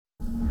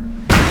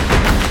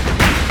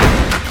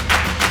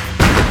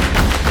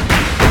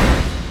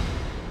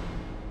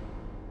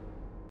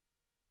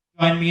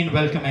Join me in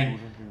welcoming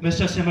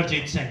Mr.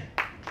 Simarjeet Singh.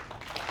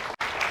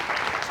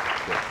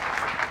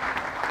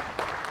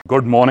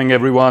 Good morning,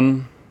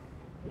 everyone.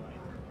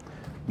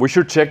 We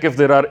should check if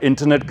there are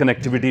internet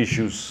connectivity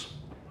issues.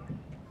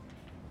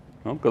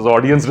 Because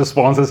audience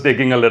response is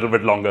taking a little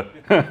bit longer.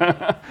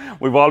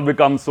 We've all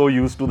become so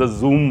used to the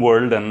Zoom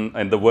world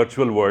and the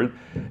virtual world.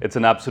 It's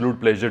an absolute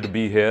pleasure to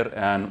be here,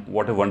 and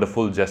what a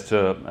wonderful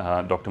gesture,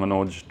 Dr.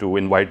 Manoj, to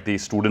invite the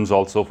students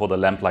also for the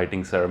lamp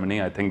lighting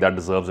ceremony. I think that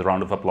deserves a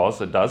round of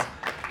applause. It does.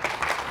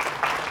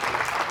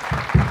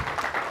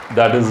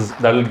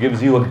 That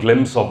gives you a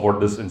glimpse of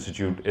what this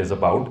institute is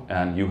about,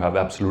 and you have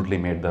absolutely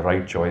made the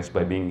right choice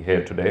by being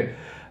here today.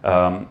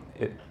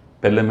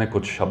 पहले मैं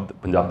कुछ शब्द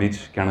पंजाबी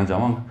च कहना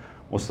चाहांगा,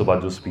 उस तो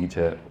बाद जो स्पीच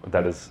है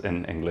that is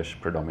in English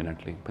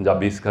predominantly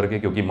Punjabi इस करके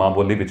क्योंकि माँ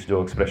बोली विच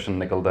जो एक्सप्रैशन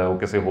निकलता है वो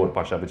किसी होर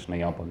भाषा विच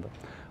नहीं आ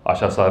पाता।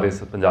 आशा सारे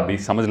पंजाबी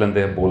समझ लेंदे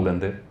हैं, बोल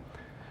लेंदे।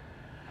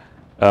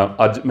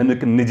 अज मैंने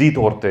एक निजी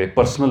तौर पर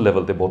पर्सनल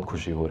लेवल पर बहुत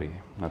खुशी हो रही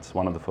है। That's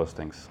one of the first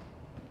things.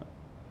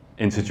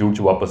 Institute च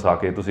वापस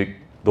आके तुसी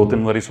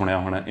 2-3 वारी सुनिया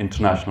होना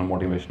इंटरनेशनल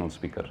मोटिवेशनल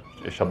स्पीकर,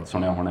 ये शब्द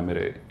सुनिया होना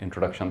मेरे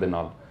इंट्रोडक्शन के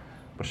नाल,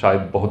 पर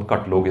शायद बहुत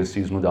घट लोग इस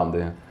चीज़ को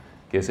जानते हैं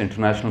कि इस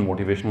इंटरनेशनल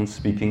मोटिवेशनल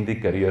स्पीकिंग की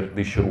करियर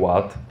की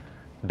शुरुआत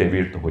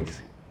डेविड तो हुई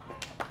सी।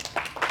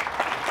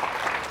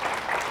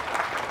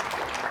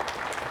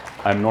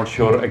 आई am not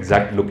sure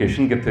exact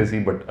location कितने सी,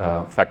 बट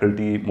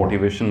फैकल्टी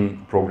मोटिवेशन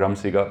प्रोग्राम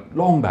सीगा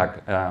long back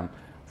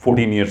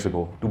 14 years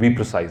ago to be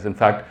precise. In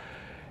fact,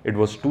 it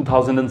was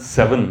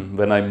 2007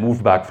 when I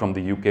moved back from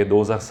the UK.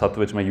 2007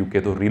 ਵਿੱਚ ਮੈਂ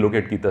UK ਤੋਂ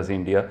ਰੀਲੋਕੇਟ ਕੀਤਾ ਸੀ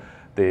ਇੰਡੀਆ,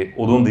 ਤੇ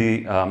ਉਦੋਂ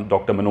ਦੀ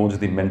ਡਾਕਟਰ ਮਨੋਜ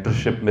ਦੀ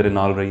ਮੈਂਟਰਸ਼ਿਪ ਮੇਰੇ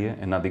ਨਾਲ ਰਹੀ ਹੈ,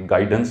 ਇਹਨਾਂ ਦੀ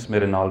ਗਾਈਡੈਂਸ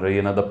ਮੇਰੇ ਨਾਲ ਰਹੀ ਹੈ,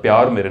 ਇਹਨਾਂ ਦਾ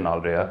ਪਿਆਰ ਮੇਰੇ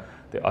ਨਾਲ ਰਿਹਾ,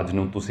 ਤੇ ਅੱਜ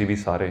ਨੂੰ ਤੁਸੀਂ ਵੀ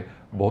ਸਾਰੇ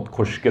ਬਹੁਤ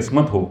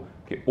ਖੁਸ਼ਕਿਸਮਤ ਹੋ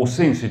ਕਿ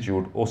ਉਸੇ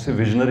ਇੰਸਟੀਚਿਊਟ, ਉਸੇ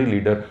ਵਿਜ਼ਨਰੀ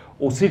ਲੀਡਰ,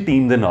 ਉਸੇ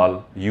ਟੀਮ ਦੇ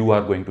ਨਾਲ you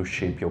are going to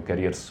shape your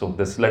career. So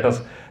this let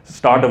us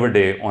start our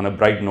day on a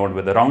bright note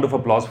with a round of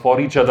applause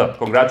for each other,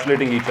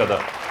 congratulating each other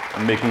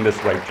and making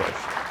this right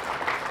choice.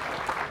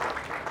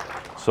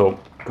 So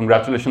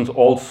congratulations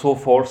also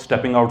for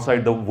stepping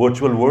outside the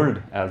virtual world,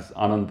 as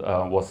Anand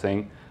was saying,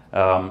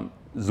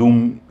 Zoom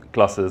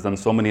classes and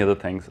so many other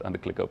things. And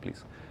the clicker, please.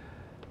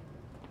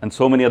 And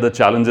so many other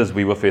challenges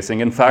we were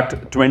facing. In fact,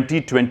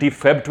 2020,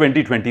 Feb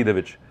 2020,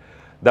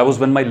 that was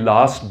when my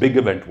last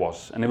big event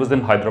was, and it was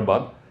in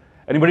Hyderabad.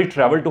 Anybody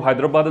traveled to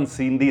Hyderabad and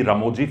seen the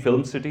Ramoji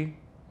Film City?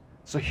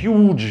 It's a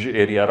huge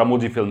area,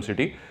 Ramoji Film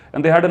City,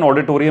 and they had an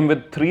auditorium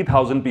with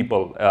 3,000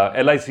 people,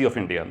 LIC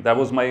of India. That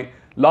was my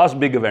last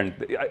big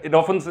event.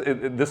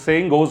 This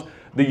saying goes,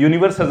 the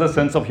universe has a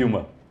sense of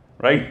humor,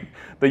 right?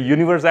 The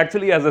universe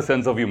actually has a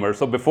sense of humor.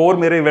 So before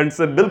मेरे event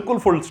से बिल्कुल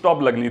full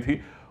stop लगनी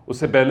थी,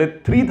 उससे पहले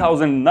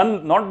 3,000,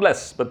 not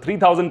less, but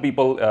 3,000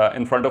 people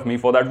in front of me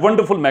for that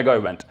wonderful mega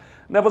event.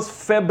 That was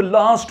Feb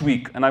last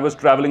week, and I was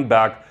traveling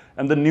back,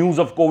 and the news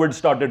of COVID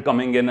started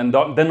coming in, and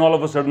then all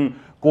of a sudden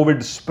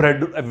COVID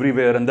spread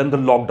everywhere, and then the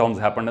lockdowns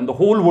happened, and the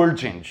whole world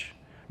changed.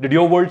 Did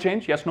your world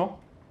change? Yes, no?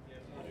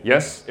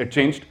 Yes, it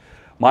changed.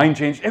 Mine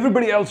changed.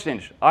 Everybody else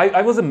changed.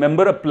 I was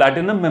a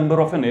platinum member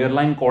of an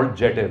airline called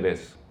Jet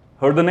Airways.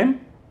 Heard the name?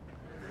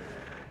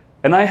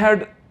 And I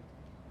had,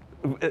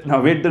 now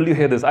wait till you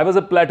hear this. I was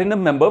a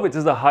platinum member, which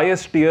is the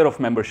highest tier of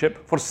membership,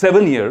 for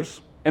 7 years.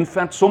 In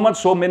fact,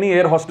 so many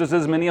air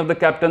hostesses, many of the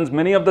captains,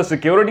 many of the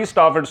security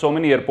staff at so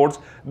many airports,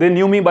 they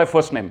knew me by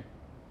first name.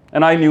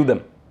 And I knew them.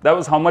 That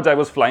was how much I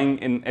was flying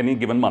in any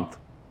given month.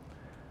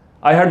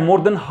 I had more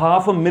than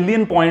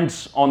 500,000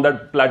 points on that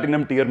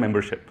platinum tier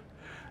membership.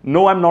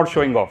 No, I'm not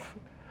showing off.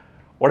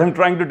 What I'm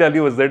trying to tell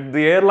you is that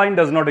the airline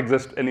does not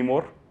exist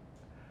anymore.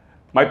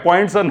 My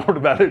points are not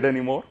valid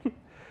anymore.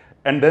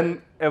 And then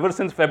ever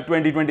since Feb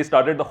 2020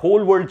 started, the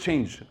whole world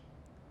changed.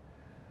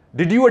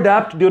 Did you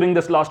adapt during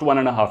this last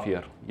 1.5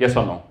 years? Yes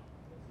or no?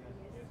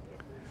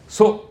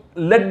 So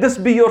let this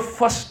be your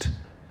first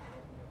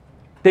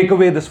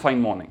takeaway this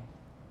fine morning.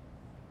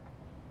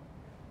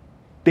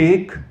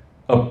 Take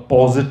a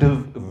positive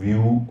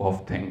view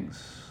of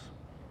things.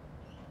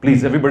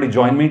 Please, everybody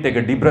join me. Take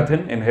a deep breath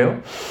in, inhale,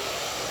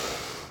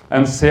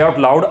 and say out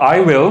loud,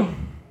 I will.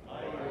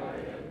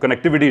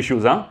 Connectivity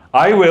issues, huh?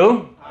 I will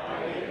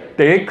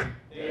take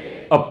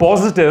a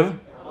positive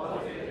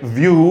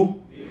view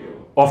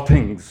of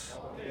things.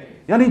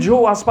 Yani jo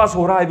aas-paas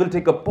ho raha, I will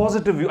take a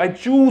positive view. I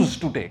choose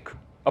to take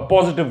a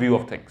positive view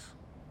of things.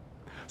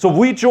 So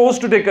we chose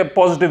to take a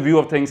positive view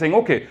of things, saying,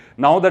 okay,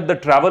 now that the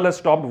travel has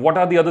stopped, what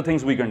are the other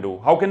things we can do?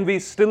 How can we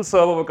still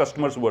serve our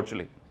customers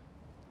virtually?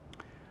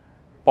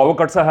 Power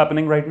cuts are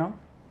happening right now.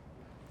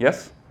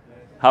 Yes?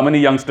 How many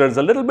youngsters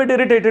are a little bit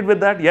irritated with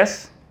that?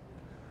 Yes?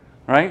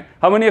 Right?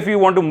 How many of you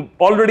want to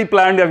already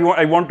planned,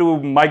 I want to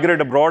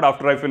migrate abroad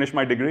after I finish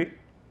my degree?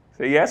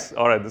 Say yes?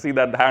 All right, see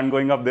that hand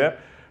going up there,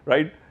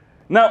 right?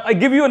 Now, I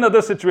give you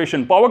another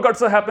situation. Power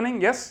cuts are happening.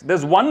 Yes?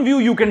 There's one view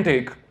you can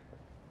take.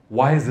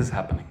 Why is this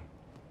happening?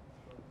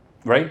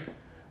 Right?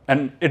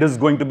 And it is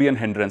going to be an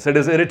hindrance. It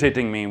is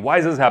irritating me. Why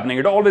is this happening?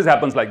 It always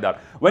happens like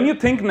that. When you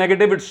think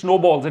negative, it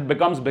snowballs, it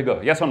becomes bigger.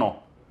 Yes or no?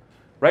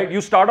 Right?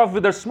 You start off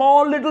with a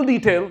small little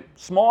detail,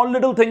 small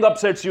little thing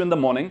upsets you in the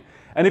morning,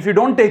 And if you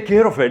don't take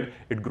care of it,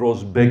 it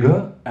grows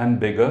bigger and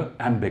bigger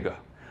and bigger.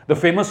 The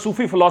famous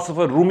Sufi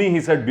philosopher Rumi,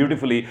 he said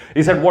beautifully,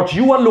 he said, what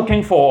you are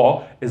looking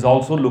for is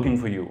also looking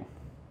for you.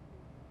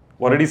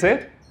 What did he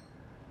say?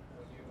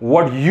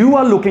 What you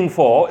are looking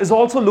for is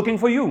also looking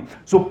for you.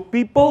 So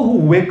people who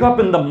wake up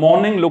in the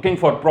morning looking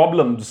for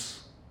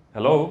problems,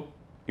 hello,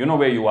 you know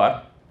where you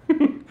are.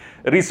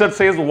 Research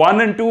says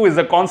 1 in 2 is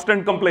a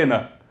constant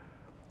complainer.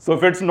 So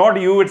if it's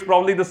not you, it's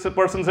probably the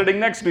person sitting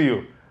next to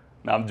you.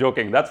 Now I'm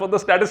joking. That's what the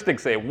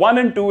statistics say. 1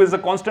 in 2 is a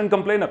constant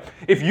complainer.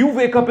 If you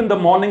wake up in the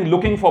morning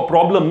looking for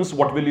problems,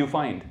 what will you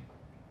find?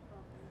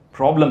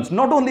 Problems.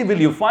 Not only will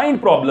you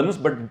find problems,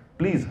 but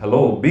please,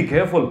 hello, be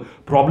careful.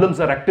 Problems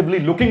are actively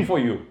looking for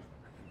you.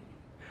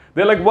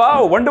 They're like,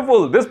 wow,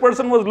 wonderful. This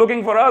person was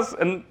looking for us.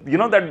 And you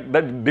know,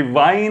 that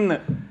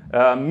divine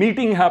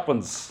meeting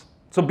happens.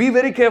 So be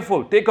very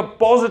careful. Take a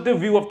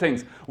positive view of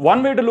things.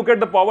 One way to look at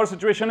the power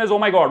situation is, oh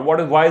my God,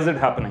 why is it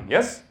happening?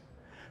 Yes?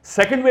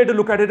 Second way to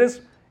look at it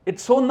is,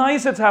 it's so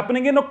nice it's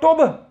happening in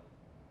October.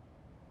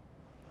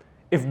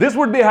 If this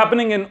would be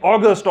happening in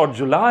August or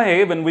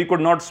July, when we could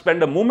not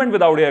spend a moment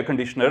without air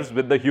conditioners,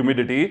 with the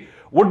humidity,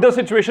 would the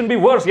situation be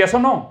worse? Yes or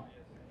no?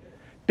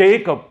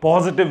 Take a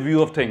positive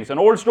view of things. An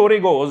old story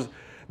goes,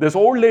 this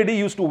old lady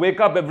used to wake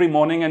up every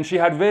morning and she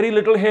had very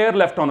little hair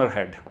left on her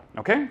head.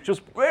 Okay? She was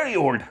very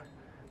old,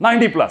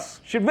 90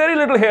 plus. She had very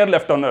little hair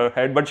left on her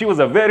head, but she was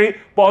a very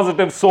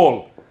positive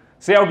soul.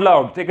 Say out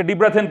loud. Take a deep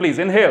breath in, please.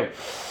 Inhale.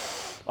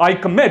 I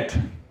commit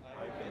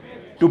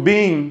to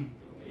being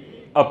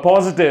a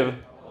positive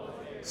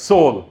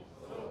soul.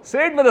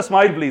 Say it with a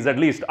smile, please, at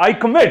least. I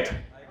commit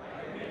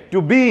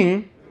to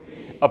being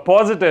a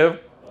positive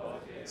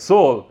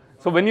soul.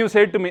 So when you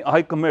say it to me,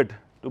 I commit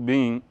to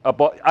being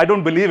I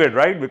don't believe it,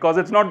 right? Because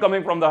it's not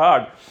coming from the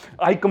heart.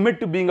 I commit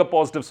to being a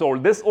positive soul.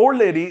 This old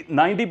lady,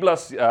 90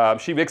 plus,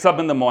 she wakes up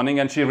in the morning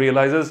and she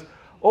realizes,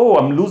 oh,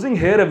 I'm losing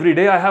hair every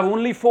day. I have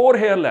only 4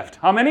 hair left.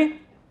 How many?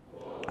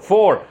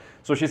 4.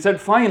 So she said,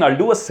 fine, I'll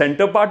do a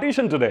center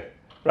partition today,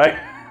 right?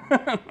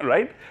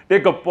 Right?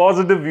 Take a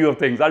positive view of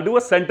things. I'll do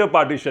a center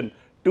partition.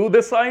 To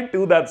this side,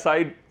 to that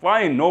side.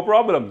 Fine, no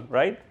problem,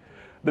 right?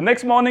 The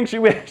next morning she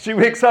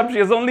wakes up, she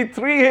has only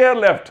 3 hair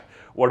left.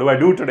 What do I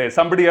do today?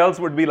 Somebody else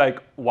would be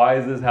like, why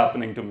is this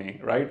happening to me,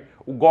 right?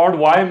 God,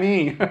 why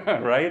me,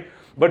 right?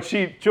 But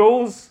she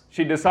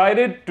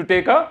decided to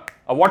take a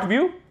what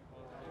view?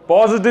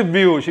 Positive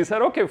view. She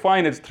said, okay,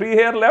 fine, it's 3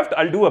 hair left.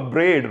 I'll do a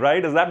braid,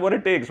 right? Is that what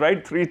it takes,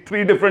 right?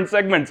 Three different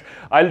segments.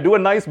 I'll do a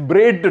nice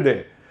braid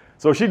today.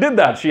 So she did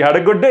that. She had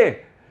a good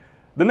day.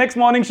 The next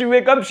morning she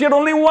wake up, she had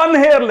only 1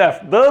 hair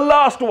left, the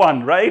last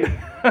one, right?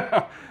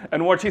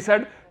 And what she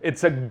said,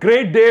 it's a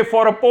great day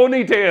for a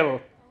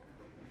ponytail.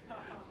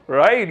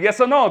 Right? Yes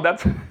or no?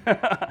 That's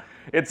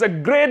it's a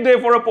great day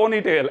for a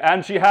ponytail.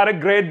 And she had a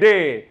great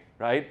day,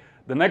 right?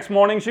 The next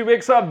morning she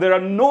wakes up, there are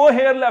no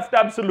hair left,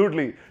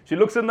 absolutely. She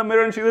looks in the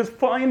mirror and she says,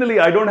 finally,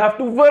 I don't have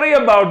to worry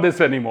about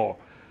this anymore.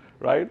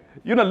 Right?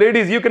 You know,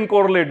 ladies, you can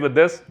correlate with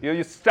this.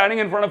 You're standing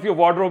in front of your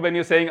wardrobe and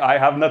you're saying, I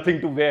have nothing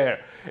to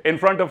wear. In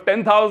front of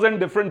 10,000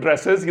 different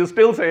dresses, you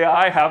still say,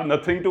 I have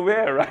nothing to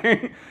wear,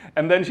 right?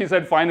 And then she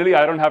said, finally,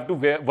 I don't have to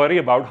worry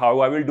about how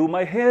I will do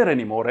my hair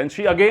anymore. And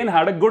she again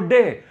had a good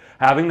day.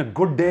 Having a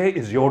good day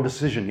is your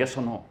decision, yes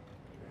or no?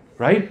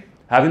 Right?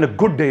 Having a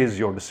good day is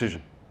your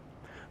decision.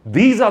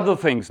 These are the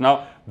things.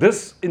 Now,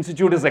 this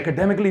institute is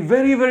academically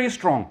very, very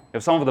strong. You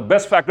have some of the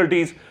best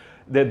faculties.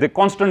 They're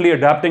constantly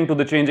adapting to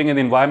the changing in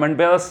the environment.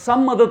 There are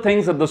some other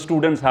things that the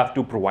students have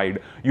to provide.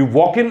 You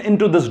walk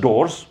into these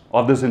doors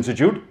of this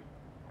institute,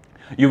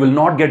 you will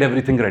not get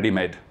everything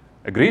ready-made.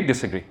 Agree?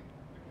 Disagree?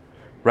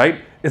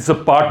 Right? It's a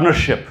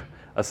partnership.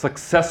 A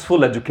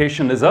successful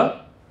education is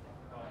a...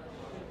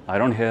 I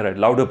don't hear it.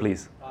 Louder,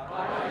 please.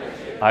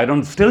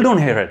 I still don't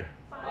hear it.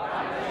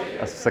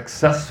 A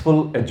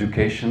successful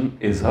education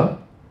is a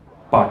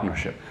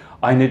partnership.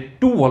 I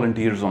need 2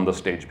 volunteers on the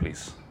stage,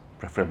 please.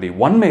 Preferably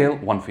 1 male,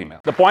 1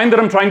 female. The point that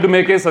I'm trying to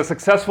make is a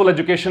successful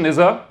education is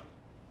a...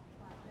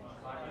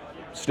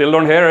 Still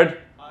don't hear it.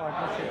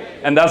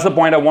 And that's the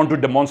point I want to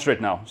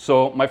demonstrate now.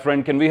 So, my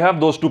friend, can we have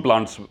those 2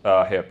 plants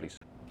here, please?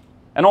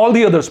 And all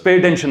the others, pay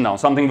attention now.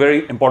 Something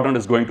very important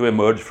is going to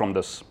emerge from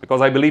this.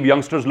 Because I believe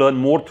youngsters learn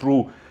more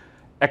through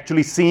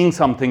actually seeing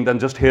something than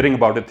just hearing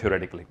about it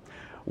theoretically.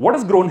 What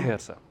has grown here,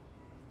 sir?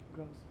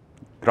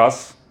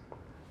 Grass.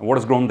 And what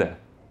has grown there?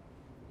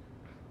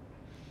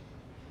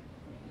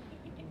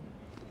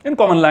 In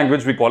common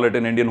language, we call it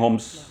in Indian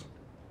homes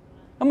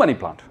a money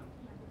plant,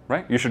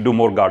 right? You should do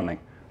more gardening.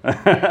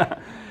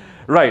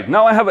 Right,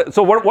 now I have,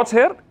 so what's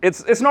here?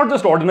 It's not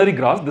just ordinary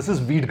grass, this is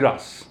wheat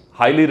grass.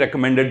 Highly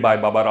recommended by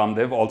Baba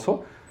Ramdev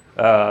also,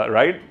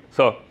 right?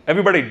 So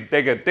everybody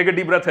take a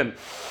deep breath in.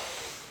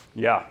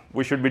 Yeah,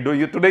 we should be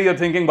doing it. Today you're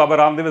thinking Baba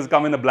Ramdev has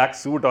come in a black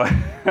suit or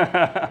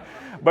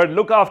but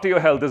look after your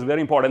health is very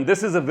important.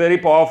 This is a very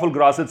powerful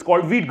grass, it's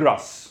called wheat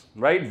grass.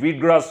 Right? Wheat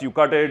grass, you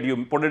cut it,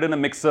 you put it in a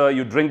mixer,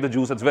 you drink the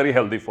juice, it's very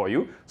healthy for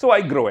you. So I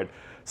grow it.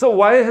 So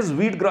why has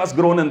wheat grass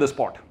grown in this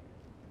pot?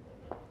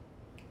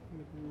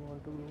 Because we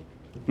want to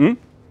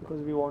grow.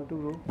 Because we want to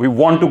grow. We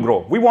want to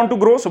grow. We want to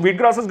grow, so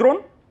wheatgrass has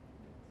grown.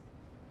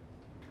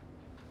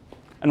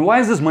 And why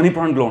is this money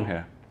plant grown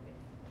here?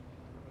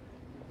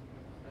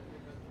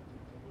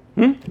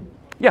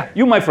 Yeah,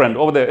 you, my friend,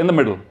 over there in the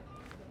middle.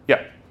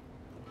 Yeah.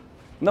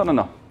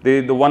 No.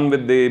 The one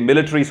with the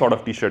military sort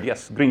of t-shirt.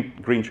 Yes,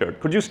 green shirt.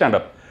 Could you stand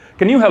up?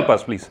 Can you help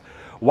us, please?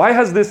 Why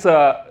has this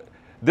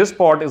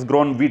pot is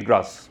grown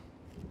wheatgrass?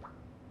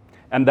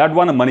 And that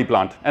one a money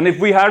plant. And if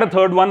we had a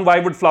third one, why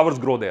would flowers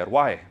grow there?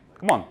 Why?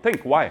 Come on,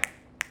 think, why?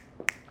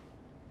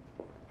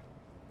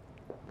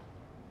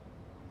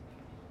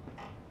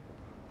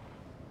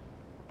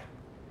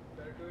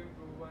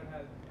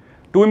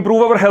 To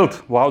improve our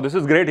health. Wow, this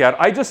is great, yaar.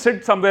 I just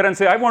sit somewhere and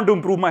say, I want to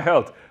improve my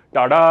health.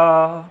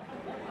 Ta-da!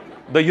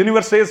 The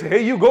universe says,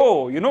 hey, you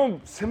go. You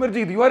know,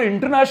 Simarjeet, you are an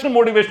international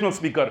motivational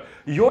speaker.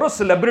 You're a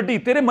celebrity.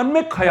 तेरे मन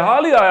में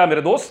ख्याल ही आया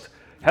मेरे दोस्त.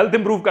 Health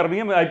improve करनी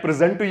है. I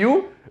present to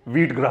you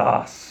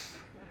wheatgrass.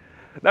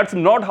 That's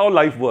not how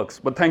life works,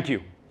 but thank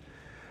you.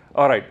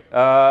 All right.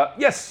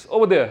 Yes,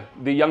 over there,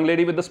 the young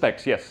lady with the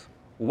specs. Yes.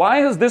 Why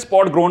has this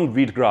pot grown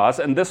wheatgrass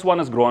and this one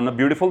has grown a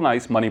beautiful,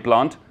 nice money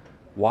plant?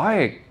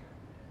 Why?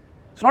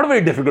 It's not a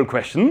very difficult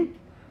question.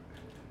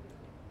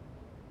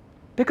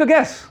 Take a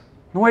guess.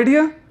 No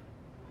idea?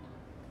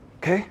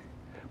 Okay.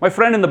 My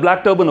friend in the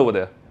black turban over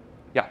there.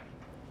 Yeah.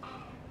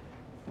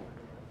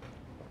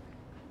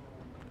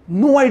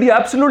 No idea,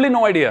 absolutely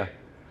no idea.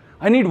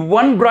 I need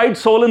one bright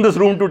soul in this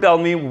room to tell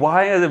me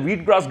why has a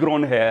wheatgrass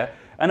grown here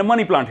and a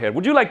money plant here.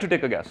 Would you like to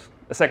take a guess?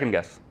 A second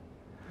guess?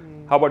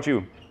 How about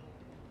you?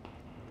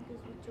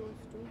 Because we chose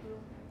to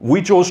grow.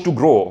 We chose to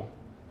grow.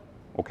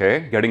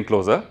 Okay, getting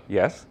closer.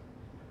 Yes.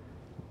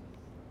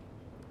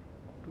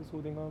 To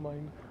soothing our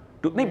mind.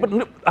 नहीं,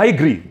 but I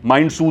agree.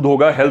 Mind soothe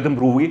होगा, health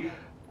improve होगी.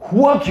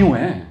 हुआ क्यों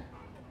है?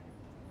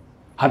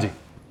 हाँ जी.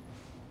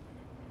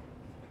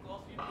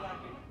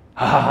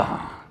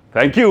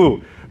 Thank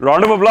you.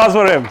 Round of applause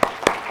for him.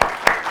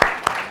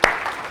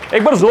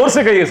 एक बार जोर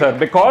से कहिए sir.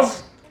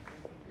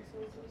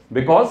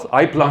 Because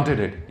I planted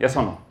it. Yes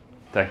or no?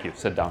 Thank you.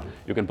 Sit down.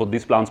 You can put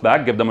these plants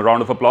back. Give them a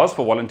round of applause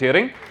for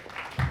volunteering.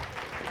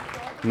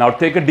 Now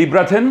take a deep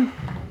breath in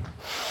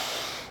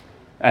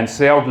and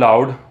say out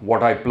loud,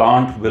 what I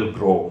plant will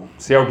grow.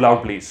 Say out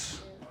loud,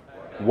 please.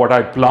 What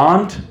I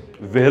plant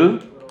will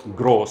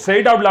grow. Say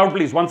it out loud,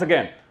 please, once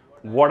again.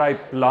 What I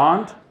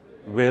plant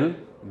will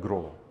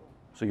grow.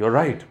 So you're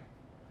right.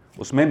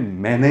 उसमें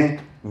मैंने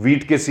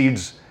wheat के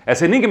seeds,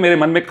 ऐसे नहीं कि मेरे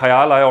मन में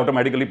ख्याल आया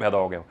automatically पैदा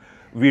हो गया.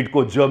 Wheat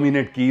को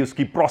germinate की,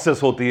 उसकी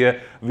process होती है.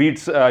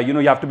 Wheats,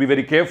 you have to be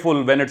very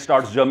careful when it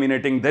starts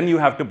germinating. Then you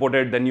have to put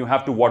it, then you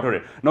have to water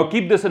it. Now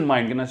keep this in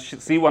mind. Can I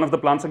see one of the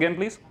plants again,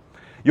 please?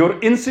 Your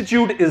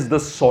institute is the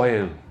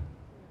soil.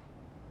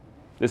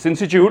 This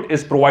institute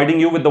is providing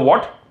you with the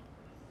what?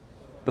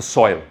 The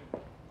soil.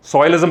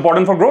 Soil is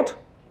important for growth?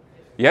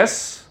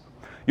 Yes.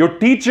 Your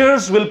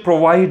teachers will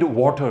provide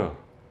water.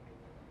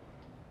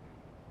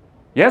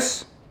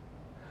 Yes.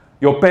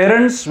 Your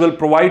parents will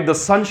provide the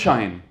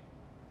sunshine.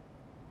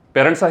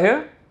 Parents are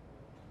here?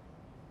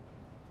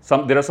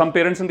 There are some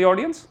parents in the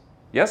audience?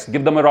 Yes.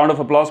 Give them a round of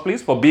applause,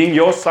 please, for being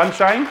your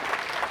sunshine.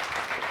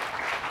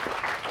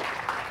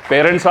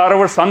 Parents are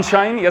our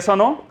sunshine, yes or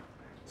no?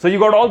 So you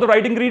got all the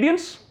right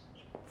ingredients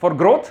for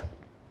growth?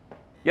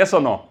 Yes or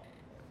no?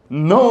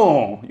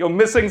 No, you're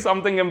missing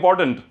something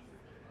important.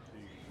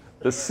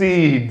 The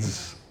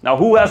seeds. Now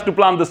who has to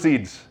plant the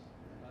seeds?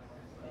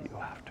 You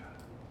have to.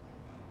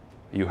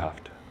 You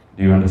have to.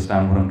 Do you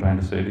understand what I'm trying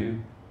to say to you?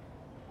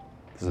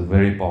 This is a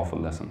very powerful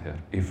lesson here.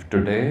 If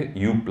today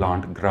you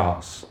plant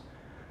grass,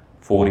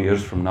 4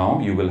 years from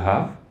now you will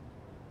have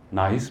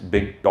nice,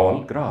 big,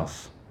 tall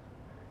grass.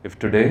 If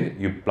today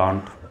you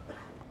plant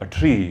a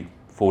tree,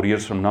 4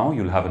 years from now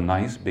you'll have a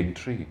nice, big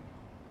tree.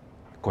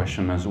 The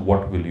question is,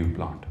 what will you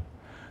plant?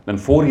 Then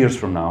 4 years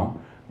from now,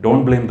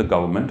 don't blame the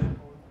government,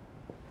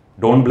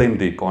 don't blame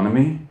the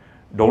economy,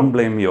 don't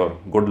blame your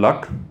good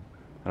luck,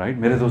 right?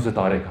 मेरे तो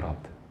सितारे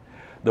खराब थे.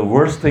 The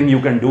worst thing you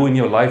can do in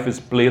your life is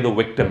play the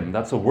victim.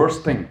 That's the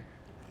worst thing.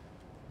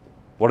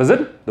 What is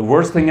it? The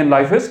worst thing in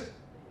life is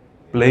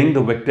playing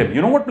the victim.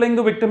 You know what playing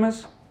the victim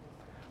is?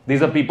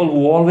 These are people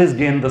who always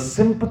gain the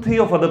sympathy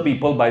of other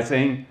people by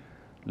saying,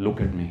 look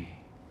at me.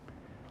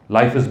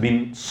 Life has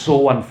been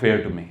so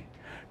unfair to me.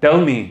 Tell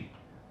me,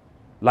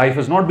 life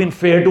has not been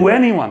fair to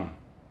anyone.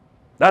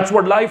 That's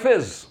what life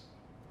is.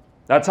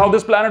 That's how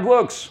this planet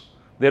works.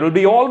 There will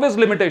be always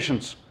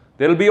limitations.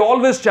 There will be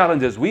always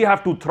challenges. We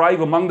have to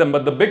thrive among them.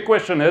 But the big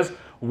question is,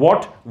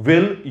 what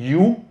will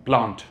you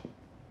plant?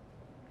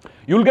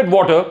 You'll get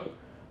water,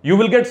 you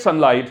will get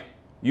sunlight,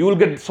 you will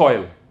get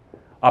soil.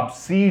 आप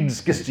seeds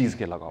किस चीज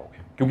के लगाओगे?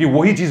 क्योंकि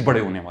वही चीज बड़े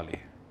होने वाली है.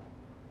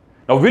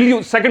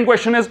 Now, second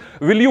question is,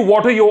 will you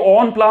water your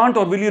own plant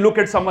or will you look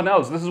at someone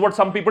else? This is what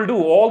some people do.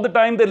 All the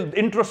time they're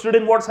interested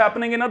in what's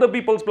happening in other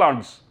people's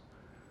plants.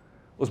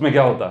 उसमें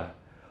क्या होता है?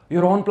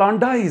 Your own plant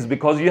dies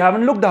because you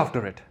haven't looked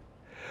after it.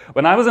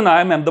 When I was in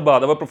IIM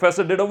Ahmedabad, our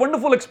professor did a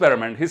wonderful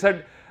experiment. He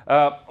said,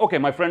 okay,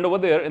 my friend over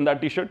there in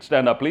that t-shirt,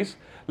 stand up please.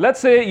 Let's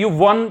say you've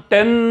won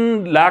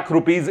 10 lakh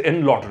rupees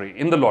in lottery,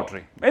 in the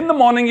lottery. In the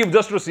morning, you've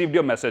just received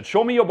your message.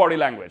 Show me your body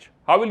language.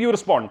 How will you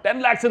respond?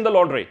 10 lakhs in the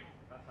lottery.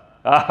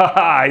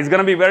 He's going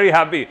to be very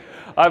happy.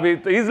 I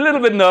mean, he's a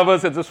little bit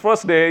nervous. It's his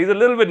first day. He's a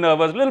little bit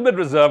nervous, a little bit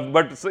reserved,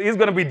 but he's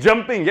going to be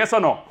jumping, yes or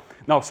no?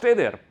 Now, stay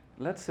there.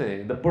 Let's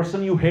say the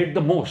person you hate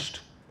the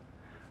most,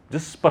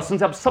 जिस person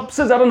से आप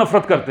सबसे ज़्यादा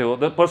नफरत करते हो,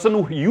 the person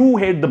who you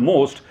hate the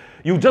most,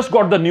 you just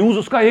got the news,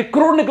 उसका 1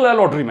 crore निकला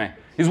लॉटरी में.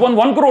 He's won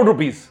 1 crore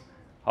rupees.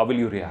 How will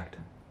you react?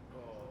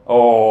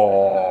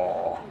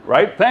 Oh,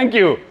 right? Thank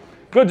you.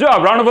 Good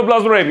job. Round of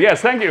applause for him.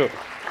 Yes, thank you.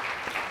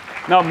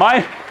 Now,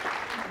 my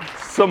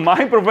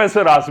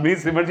professor asked me,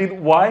 Simarjeet,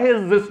 why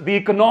is this, the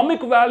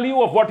economic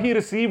value of what he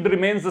received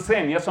remains the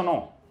same, yes or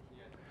no?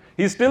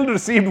 He still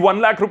received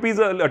 1 lakh rupees,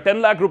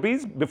 10 lakh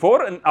rupees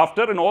before and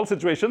after in all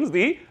situations.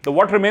 The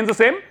what remains the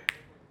same?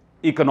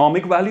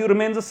 Economic value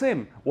remains the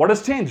same. What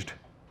has changed?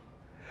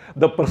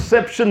 The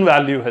perception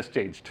value has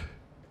changed.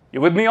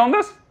 You with me on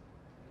this?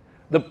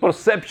 The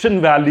perception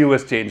value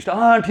has changed.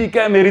 हाँ ठीक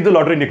है, मेरी तो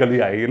lottery निकल ही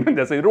आएगी,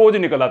 जैसे रोज ही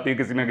निकल आती है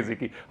किसी ना किसी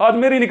की. आज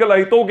मेरी निकल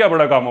आई तो क्या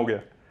बड़ा काम हो गया,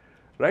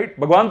 राइट?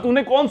 भगवान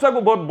तूने कौन सा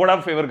को बहुत बड़ा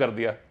फेवर कर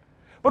दिया,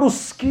 पर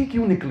उसकी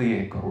क्यों निकली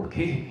 1 करोड़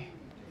की?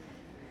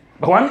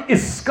 भगवान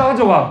इसका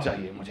जवाब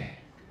चाहिए मुझे.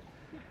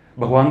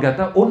 भगवान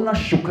कहता है, ओ ना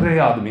शुक्र है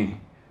आदमी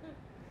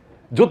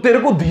जो तेरे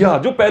को दिया,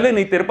 जो पहले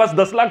नहीं. तेरे पास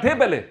 10 लाख थे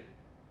पहले,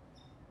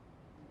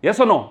 यस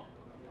और नो?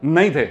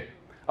 नहीं थे.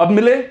 अब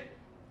मिले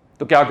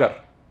तो क्या कर?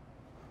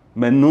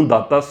 मैनू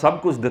दाता सब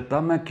कुछ दिता,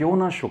 मैं क्यों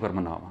ना शुक्र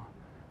मनावा.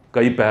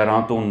 कई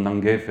पैरां तो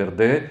नंगे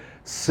फिरदे,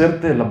 सिर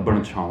ते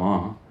लब्बण छावां,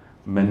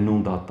 मैनू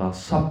दाता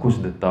सब कुछ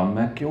दिता,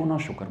 मैं क्यों ना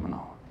शुक्र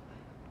मनावा.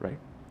 राइट?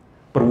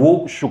 पर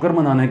वो शुक्र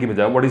मनाने की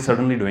बजाय what is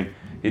suddenly doing,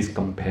 is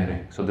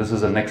comparing. So this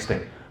is the next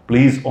step.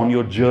 Please, on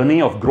your journey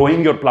of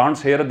growing your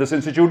plants here at this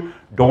institute,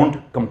 don't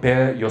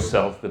compare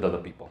yourself with other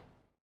people.